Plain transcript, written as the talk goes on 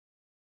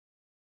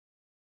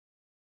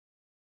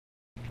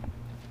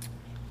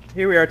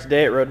Here we are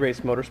today at Road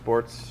Race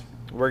Motorsports.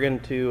 We're going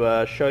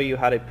to show you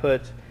how to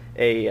put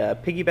a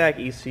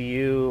piggyback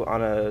ECU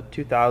on a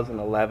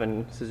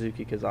 2011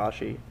 Suzuki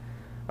Kizashi.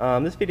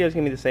 This video is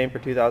going to be the same for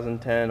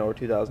 2010 or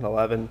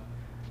 2011.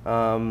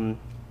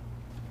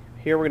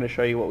 Here we're going to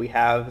show you what we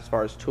have as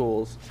far as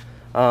tools.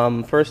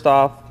 First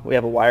off, we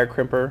have a wire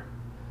crimper,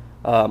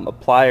 a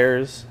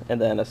pliers, and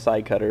then a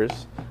side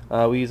cutters.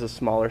 We use a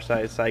smaller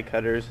size side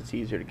cutters. It's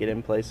easier to get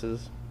in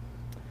places.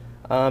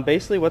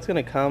 Basically what's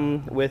going to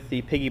come with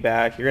the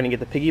piggyback, you're going to get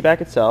the piggyback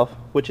itself,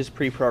 which is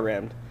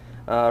pre-programmed.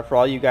 For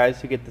all you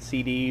guys who get the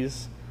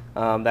CDs,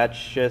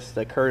 that's just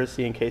a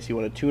courtesy in case you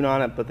want to tune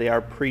on it, but they are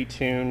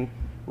pre-tuned,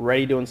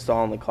 ready to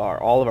install in the car.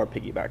 All of our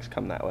piggybacks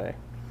come that way.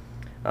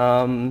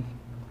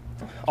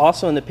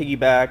 Also in the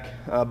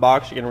piggyback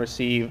box, you're going to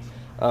receive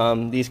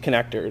these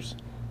connectors.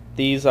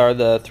 These are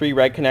the 3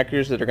 red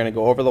connectors that are going to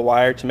go over the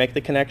wire to make the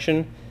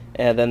connection,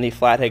 and then the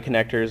flathead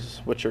connectors,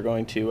 which are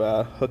going to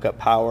hook up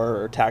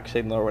power or tack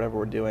signal or whatever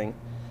we're doing.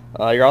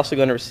 You're also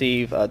going to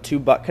receive 2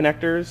 butt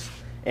connectors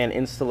and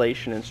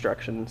installation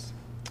instructions.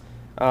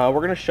 We're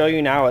going to show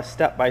you now a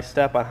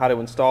step-by-step on how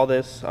to install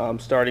this,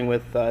 starting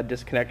with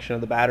disconnection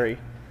of the battery.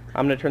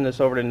 I'm going to turn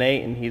this over to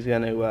Nate, and he's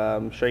going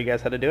to show you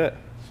guys how to do it.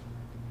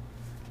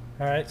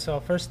 Alright, so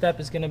first step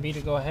is going to be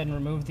to go ahead and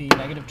remove the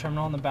negative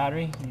terminal on the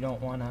battery. You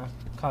don't want to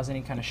cause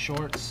any kind of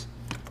shorts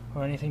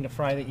or anything to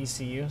fry the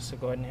ECU, so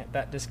go ahead and hit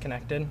that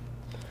disconnected.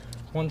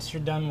 Once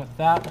you're done with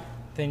that,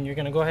 then you're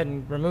going to go ahead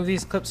and remove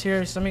these clips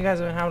here. Some of you guys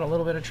have been having a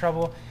little bit of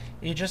trouble.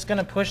 You're just going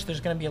to push, there's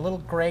going to be a little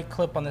gray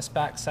clip on this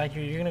back side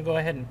here. You're going to go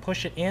ahead and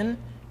push it in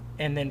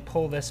and then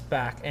pull this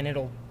back, and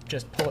it'll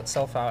just pull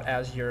itself out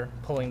as you're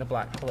pulling the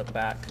black clip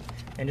back.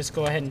 And just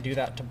go ahead and do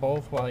that to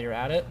both while you're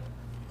at it.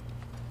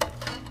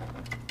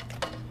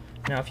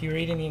 Now if you're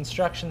reading the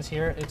instructions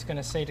here, it's going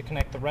to say to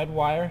connect the red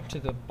wire to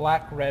the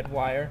black red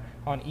wire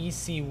on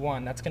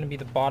EC1. That's going to be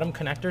the bottom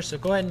connector, so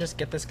go ahead and just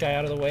get this guy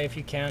out of the way if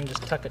you can.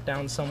 Just tuck it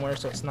down somewhere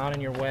so it's not in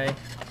your way.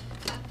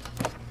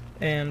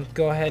 And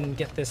go ahead and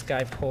get this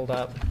guy pulled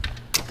up.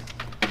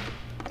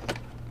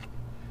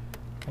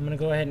 I'm going to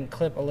go ahead and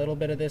clip a little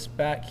bit of this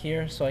back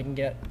here so I can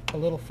get a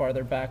little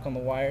farther back on the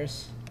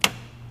wires.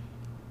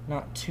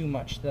 Not too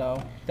much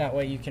though, that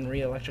way you can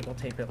re-electrical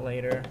tape it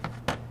later.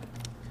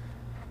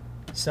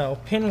 So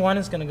pin 1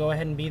 is going to go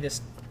ahead and be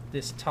this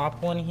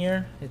top one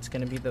here. It's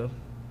going to be the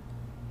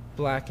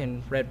black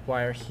and red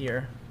wire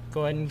here.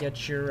 Go ahead and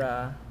get your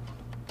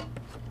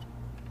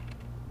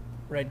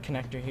red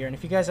connector here. And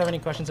if you guys have any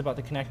questions about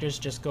the connectors,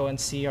 just go and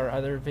see our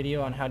other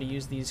video on how to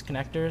use these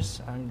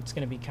connectors. It's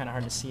going to be kind of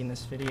hard to see in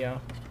this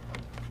video.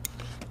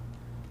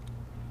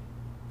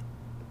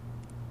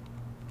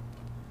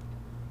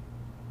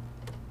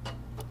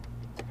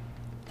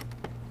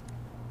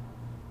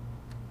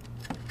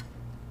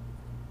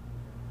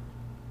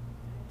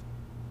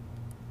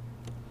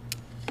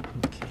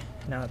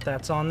 Now that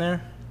that's on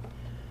there,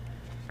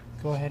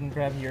 go ahead and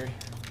grab your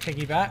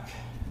piggyback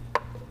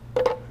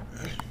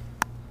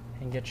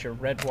and get your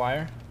red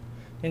wire.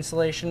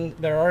 Installation,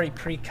 they're already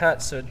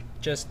pre-cut, so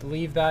just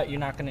leave that.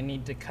 You're not going to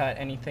need to cut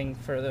anything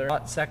further.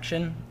 That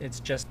section, it's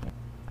just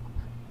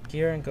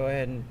here, and go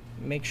ahead and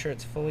make sure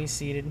it's fully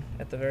seated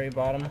at the very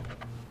bottom.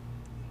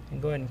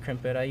 And go ahead and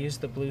crimp it. I use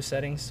the blue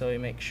settings, so you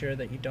make sure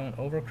that you don't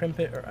over crimp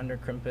it or under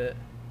crimp it.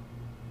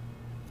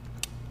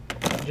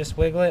 Just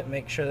wiggle it,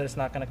 make sure that it's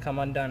not going to come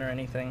undone or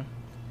anything. And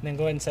then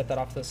go ahead and set that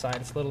off to the side.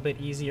 It's a little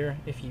bit easier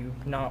if you're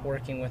not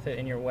working with it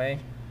in your way.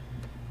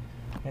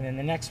 And then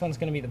the next one's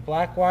going to be the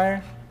black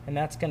wire, and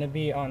that's going to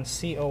be on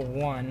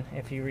CO1.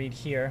 If you read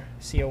here,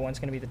 CO1 is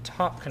going to be the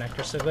top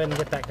connector. So go ahead and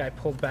get that guy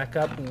pulled back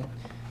up and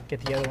get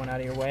the other one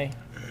out of your way.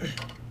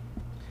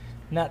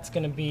 And that's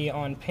going to be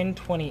on pin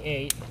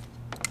 28,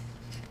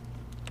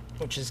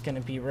 which is going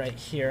to be right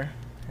here.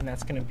 And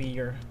that's going to be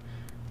your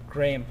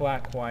gray and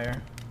black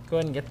wire. Go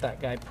ahead and get that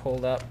guy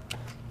pulled up.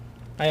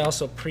 I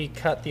also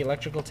pre-cut the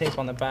electrical tape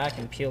on the back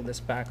and peeled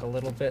this back a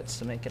little bit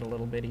to make it a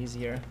little bit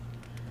easier.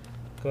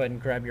 Go ahead and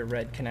grab your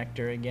red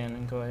connector again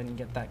and go ahead and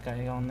get that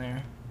guy on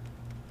there.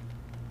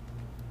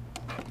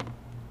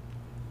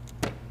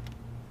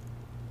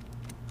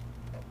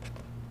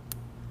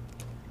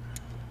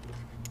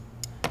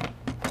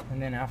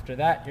 And then after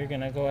that, you're going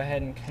to go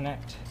ahead and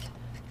connect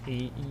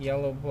the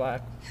yellow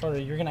black, or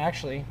you're going to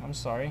actually, I'm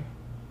sorry,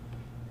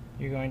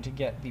 you're going to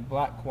get the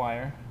black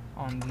wire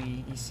on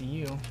the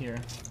ECU here,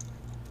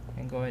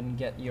 and go ahead and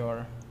get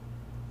your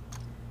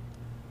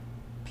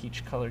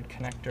peach colored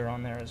connector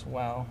on there as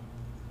well.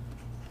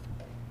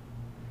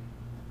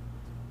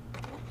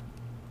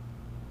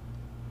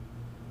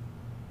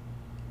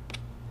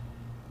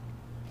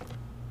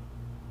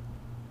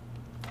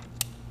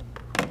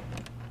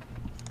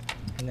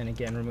 And then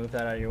again, remove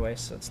that out of your way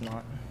so it's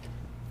not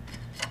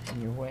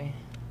in your way.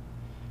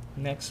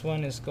 Next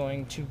one is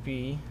going to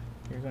be,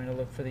 you're going to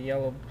look for the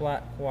yellow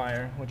black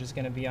wire, which is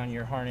going to be on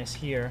your harness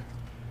here,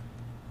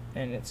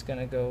 and it's going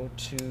to go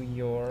to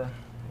your,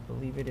 I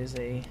believe it is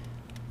a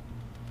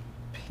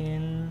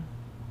pin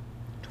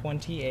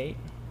 28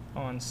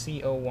 on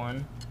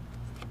CO1.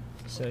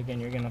 So again,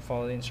 you're going to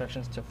follow the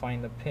instructions to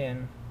find the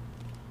pin,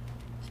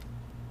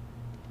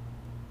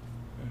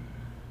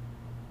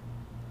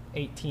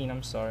 18,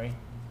 I'm sorry.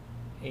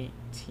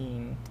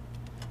 18.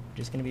 Which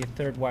is going to be a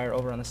third wire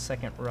over on the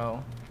second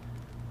row.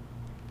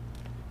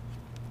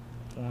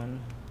 1,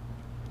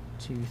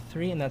 2,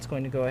 3, and that's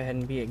going to go ahead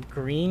and be a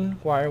green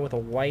wire with a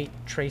white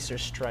tracer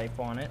stripe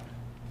on it.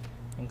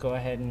 And go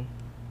ahead and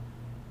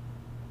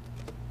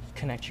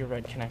connect your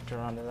red connector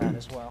onto that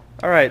as well.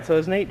 Alright, so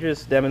as Nate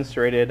just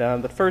demonstrated,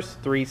 the first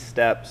 3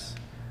 steps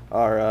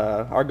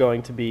are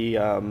going to be,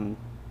 you're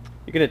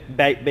going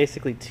to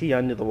basically tee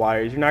under the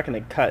wires. You're not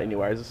going to cut any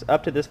wires.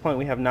 Up to this point,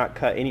 we have not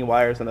cut any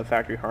wires on the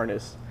factory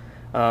harness.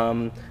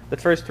 The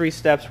first 3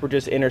 steps, we're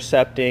just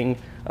intercepting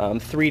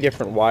 3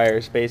 different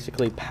wires,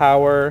 basically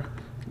power,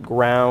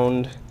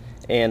 ground,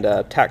 and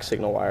tact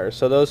signal wires.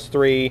 So those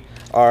 3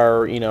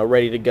 are,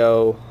 ready to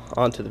go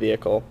onto the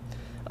vehicle.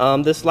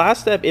 This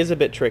last step is a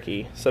bit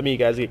tricky. Some of you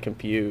guys get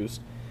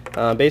confused.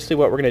 Basically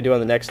what we're going to do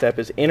on the next step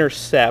is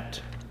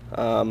intercept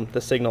the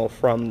signal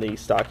from the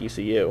stock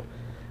ECU.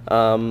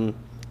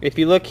 If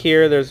you look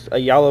here, there's a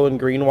yellow and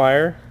green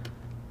wire.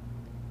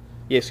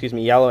 Yeah, excuse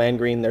me, yellow and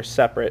green, they're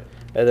separate.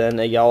 And then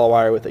a yellow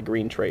wire with a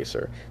green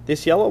tracer.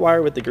 This yellow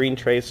wire with the green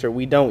tracer,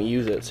 we don't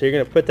use it. So you're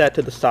going to put that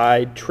to the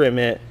side, trim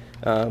it,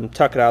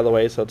 tuck it out of the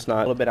way so it's not a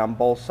little bit on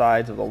both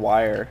sides of the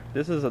wire.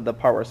 This is the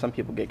part where some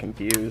people get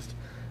confused.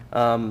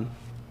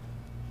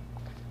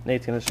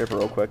 Nate's going to strip it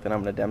real quick, then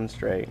I'm going to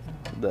demonstrate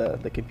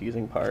the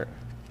confusing part.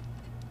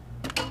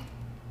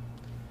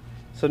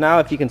 So now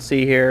if you can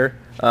see here,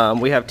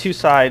 we have 2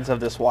 sides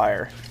of this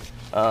wire.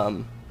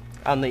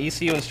 On the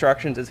ECU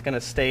instructions, it's going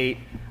to state,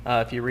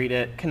 if you read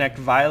it, connect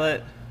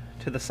violet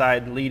to the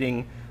side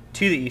leading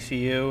to the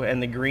ECU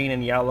and the green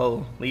and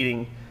yellow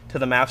leading to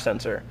the MAF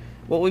sensor.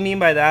 What we mean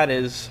by that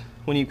is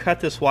when you cut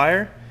this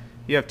wire,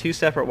 you have 2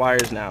 separate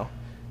wires now.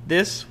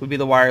 This would be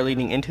the wire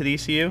leading into the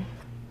ECU.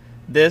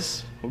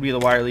 This would be the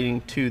wire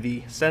leading to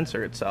the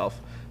sensor itself.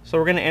 So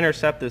we're going to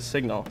intercept this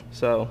signal.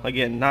 So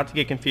again, not to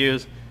get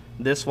confused,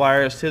 this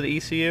wire is to the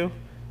ECU,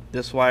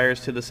 this wire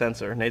is to the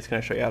sensor. Nate's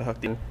going to show you how to hook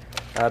them.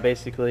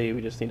 Basically,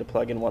 we just need to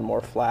plug in one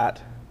more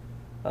flat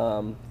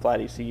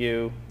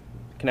ECU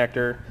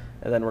connector,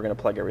 and then we're going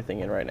to plug everything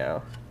in right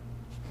now.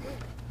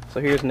 So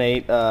here's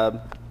Nate,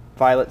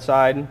 violet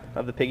side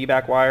of the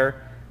piggyback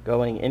wire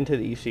going into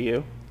the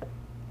ECU,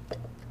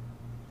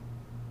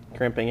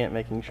 crimping it,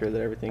 making sure that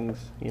everything's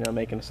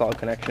making a solid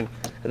connection.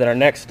 And then our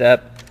next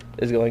step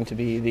is going to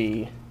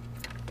be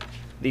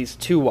these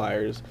 2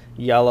 wires,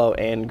 yellow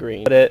and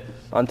green. Put it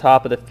on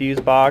top of the fuse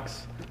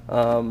box.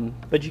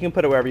 But you can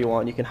put it wherever you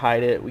want. You can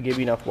hide it. We give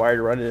you enough wire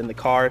to run it in the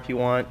car if you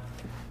want.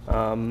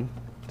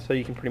 So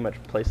you can pretty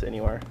much place it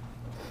anywhere.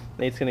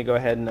 Nate's going to go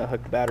ahead and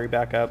hook the battery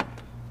back up.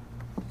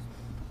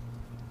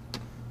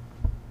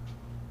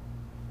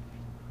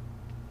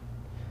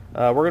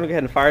 We're going to go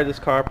ahead and fire this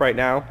car up right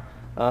now.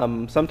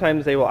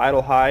 Sometimes they will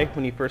idle high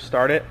when you first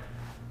start it.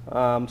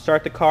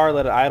 Start the car,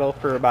 let it idle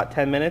for about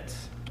 10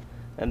 minutes,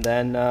 and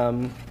then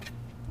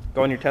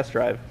go on your test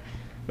drive.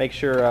 Make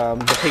sure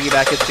the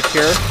piggyback is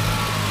secure.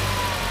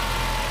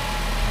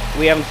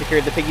 We haven't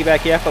secured the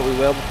piggyback yet, but we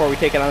will before we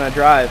take it on a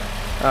drive.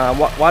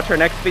 Watch our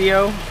next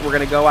video. We're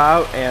going to go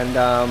out and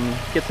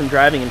get some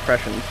driving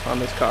impressions on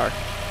this car.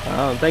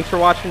 Thanks for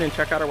watching, and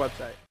check out our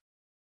website.